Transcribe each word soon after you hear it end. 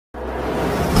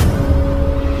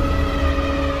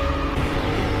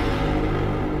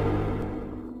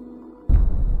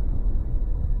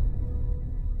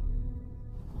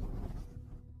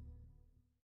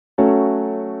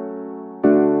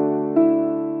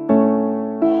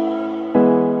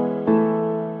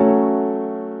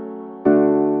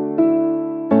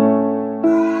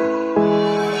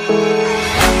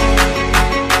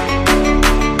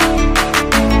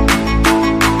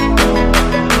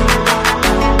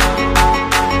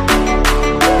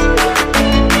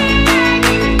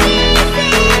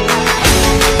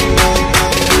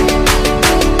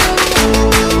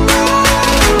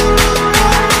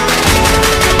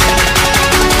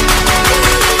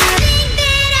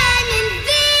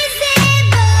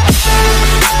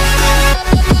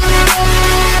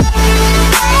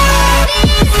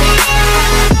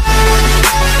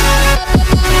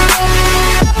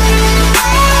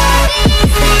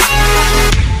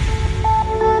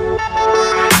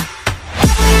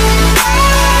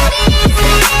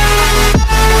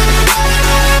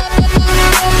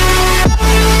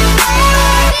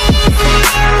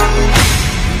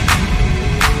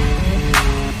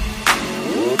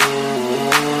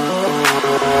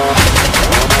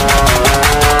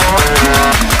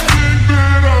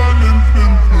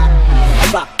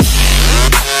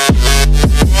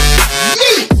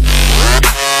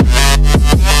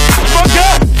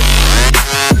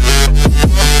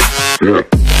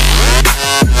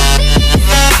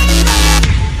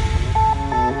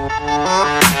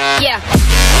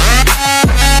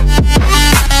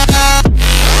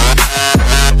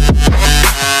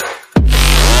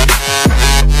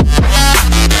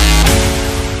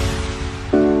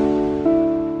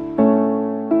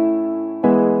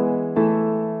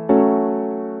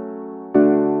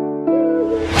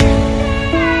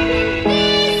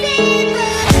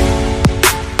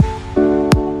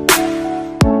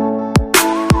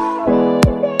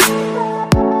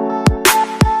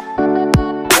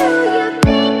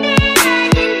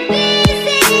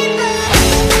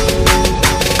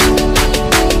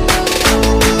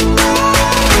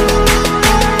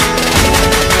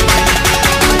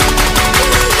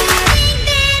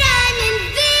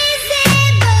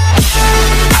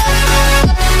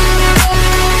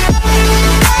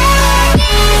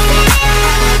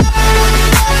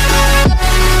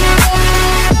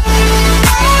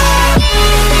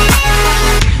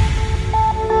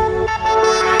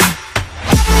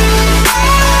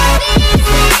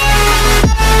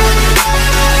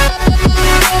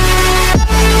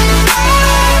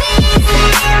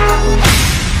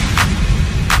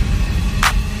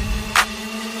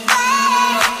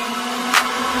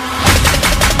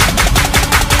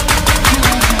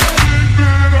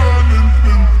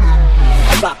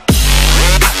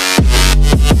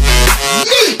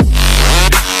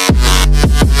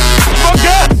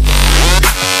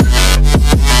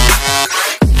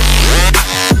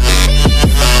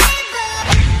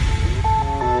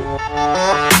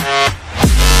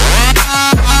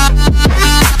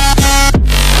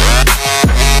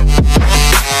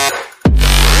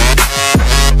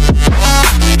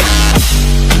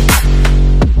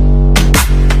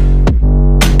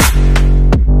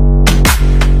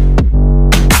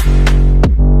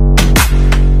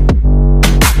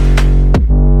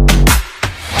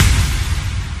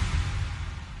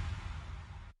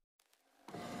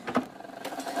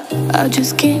I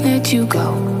just can't let you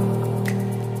go.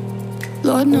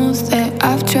 Lord knows that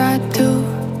I've tried to.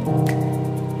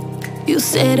 You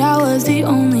said I was the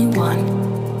only one.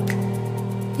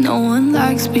 No one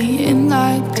likes being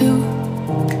lied to.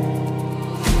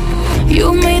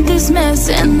 You made this mess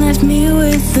and left me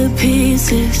with the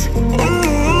pieces.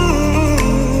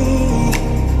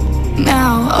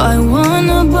 Now I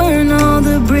wanna burn all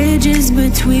the bridges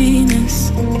between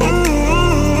us.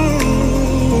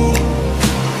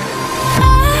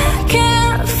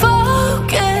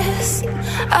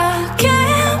 I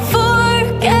can't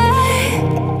forget.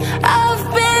 I've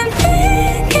been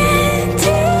thinking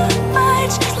too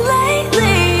much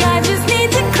lately. I just need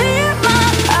to clear my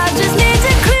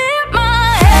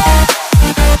head.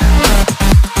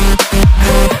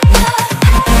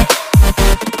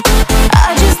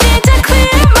 I just need to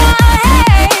clear my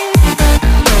head.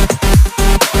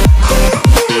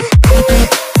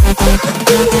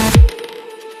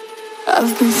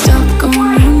 I've been stuck on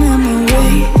your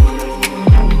memory,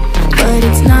 but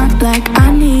it's not like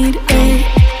I need it.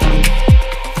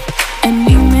 And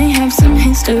we may have some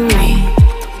history,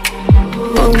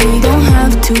 but we don't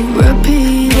have to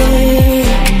repeat it.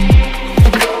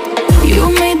 You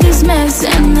made this mess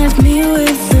and left me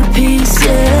with the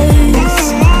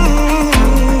pieces.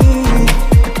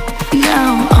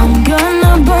 Now I'm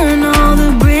gonna burn all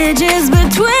the bridges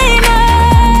between us.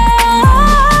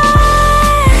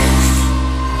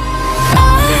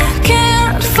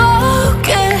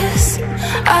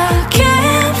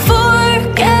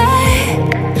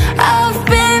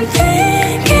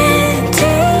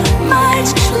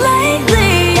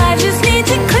 I just need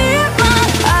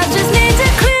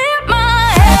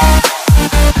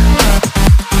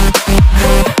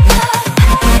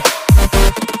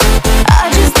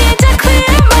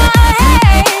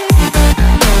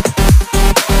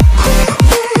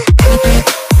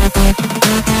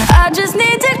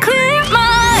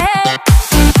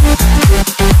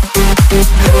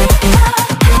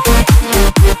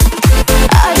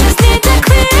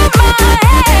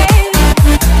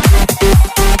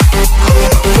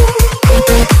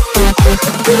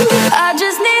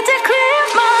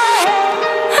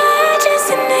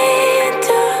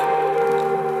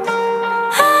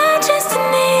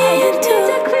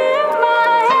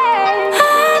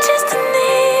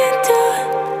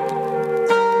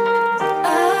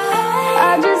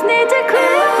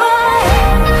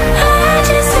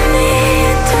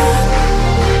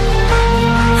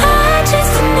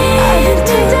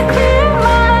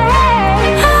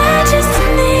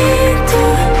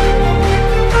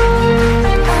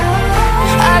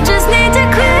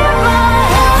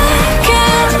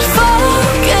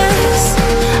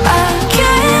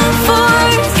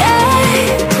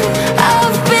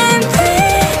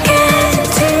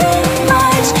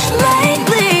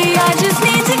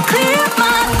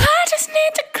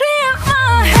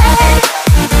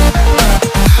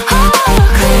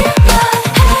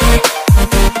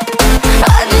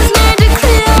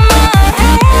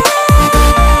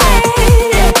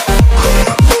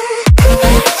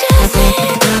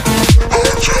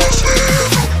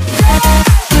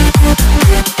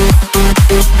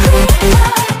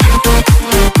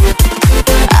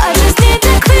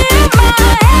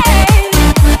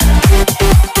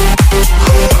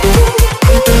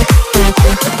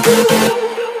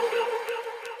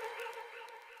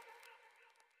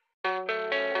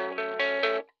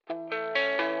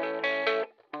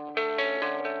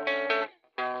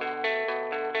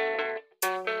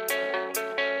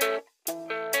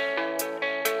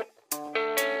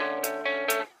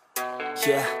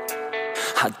yeah.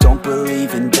 I don't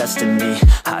believe in destiny,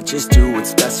 I just do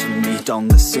what's best for me. Don't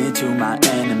listen to my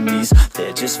enemies,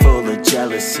 they're just full of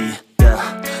jealousy.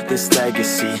 Yeah, this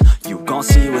legacy, you gon'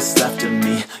 see what's left of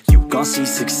me. You gon' see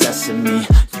success in me,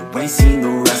 you ain't seen the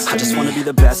rest of me. I just wanna be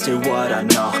the best at what I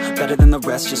know, better than the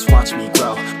rest, just watch me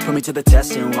grow. Put me to the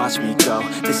test and watch me go.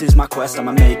 This is my quest,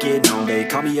 I'ma make it known. They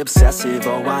call me obsessive,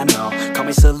 oh I know. Call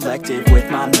me selective with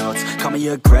my notes, call me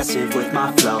aggressive with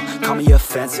my flow. Call me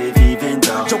offensive even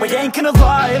though Joe, I ain't gonna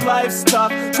lie, life's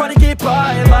tough. Try to get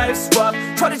by, life's rough.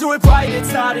 Try to do it right,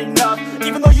 it's not enough.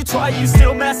 Even though you try, you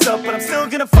still mess up. But I'm still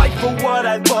gonna fight for what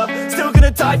I love, still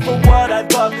gonna die for what I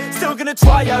love, still gonna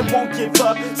try, I won't give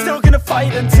up, still gonna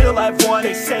fight until I've won.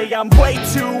 They say I'm way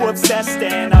too obsessed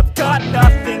and I've got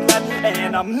nothing left,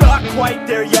 and I'm not quite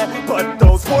there yet, but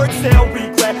those words they'll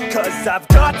regret, cause I've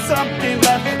got something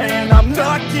left and I'm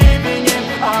not giving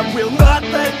in. I will not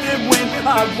let them win,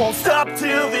 I won't stop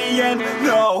till the end,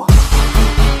 no.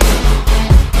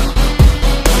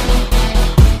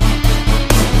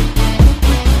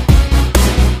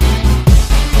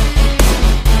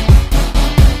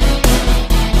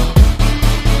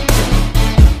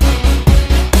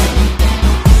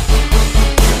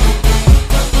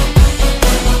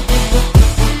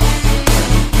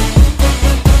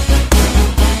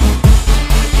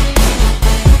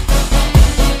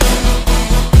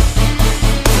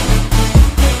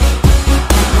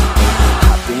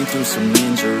 Some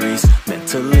injuries,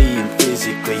 mentally and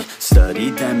physically.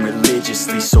 Studied them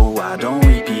religiously so I don't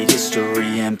repeat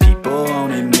history. And people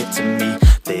won't admit to me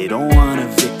they don't want a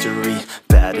victory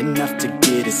bad enough to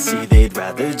get a C. They'd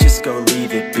rather just go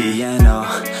leave it be. And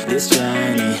oh, this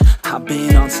journey I've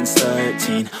been on since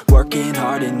 13, working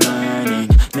hard and learning,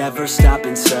 never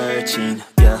stopping searching.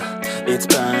 Yeah, it's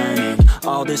burning,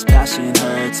 all this passion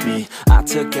hurts me. I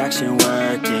took action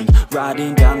working,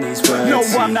 writing down these words. No,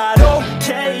 I'm not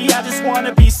okay, I just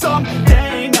wanna be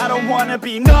something. I don't wanna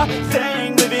be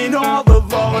nothing, living all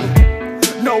alone.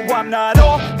 No, I'm not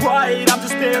alright, I'm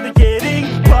just barely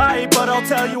getting by. But I'll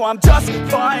tell you I'm just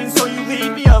fine, so you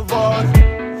leave me alone.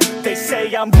 They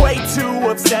say I'm way too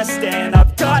obsessed and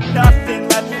I've got nothing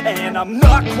left, and I'm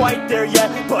not quite there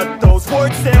yet, but those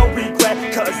words they'll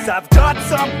regret, cause I've got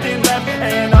something left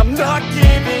and I'm not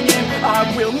giving in.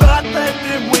 I will not let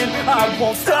them win, I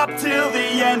won't stop till the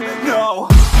end, no.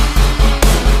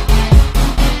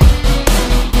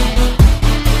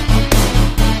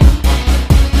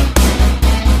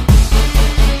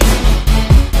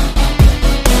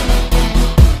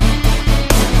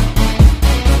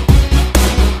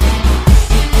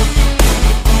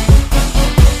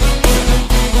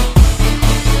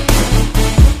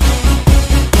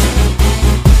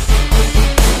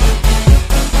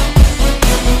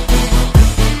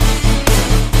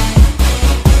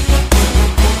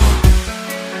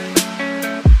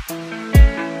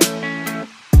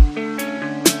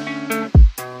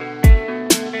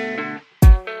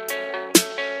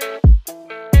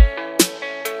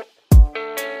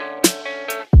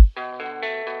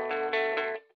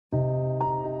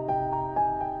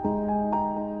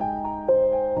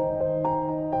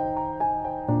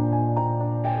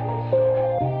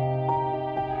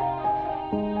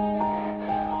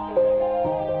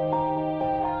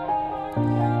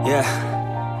 Yeah,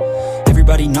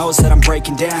 everybody knows that I'm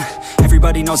breaking down.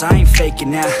 Everybody knows I ain't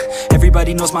faking now.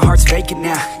 Everybody knows my heart's vacant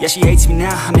now. Yeah, she hates me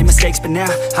now, I made mistakes but now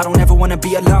I don't ever wanna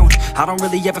be alone. I don't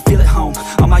really ever feel at home,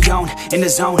 on my own, in the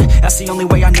zone. That's the only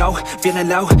way I know, feeling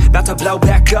low, about to blow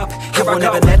back up. Here I won't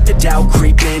ever let the doubt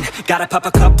creep in. Gotta pop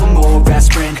a couple more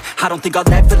aspirin. I don't think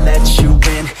I'll ever let you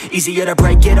in. Easier to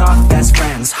break it off as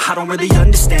friends. I don't really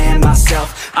understand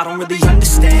myself, I don't really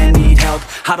understand, need help.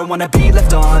 I don't wanna be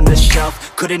left on the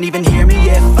shelf. Couldn't even hear me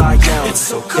if I yelled. It's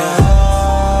so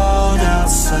cold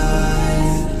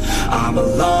outside, I'm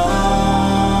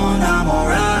alone, I'm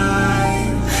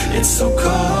alright. It's so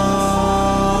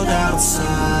cold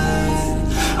outside,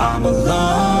 I'm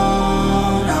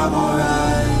alone, I'm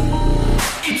alright.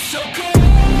 It's so cold.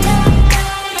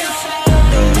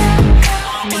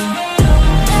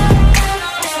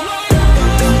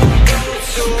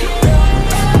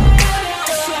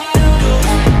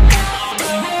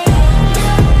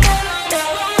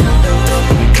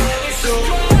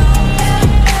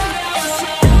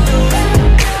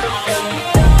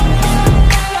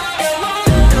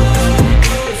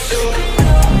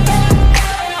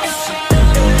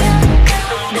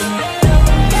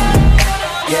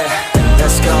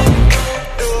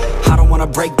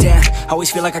 wanna break down.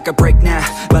 Always feel like I could break now,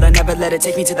 but I never let it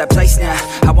take me to that place now.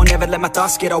 I won't ever let my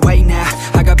thoughts get away now.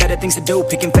 I got better things to do,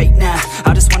 picking fate now.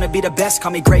 I just wanna be the best,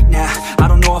 call me great now. I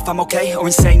don't know if I'm okay or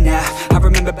insane now. I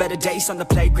remember better days on the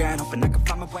playground, hoping I can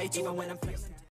find my way even when I'm facing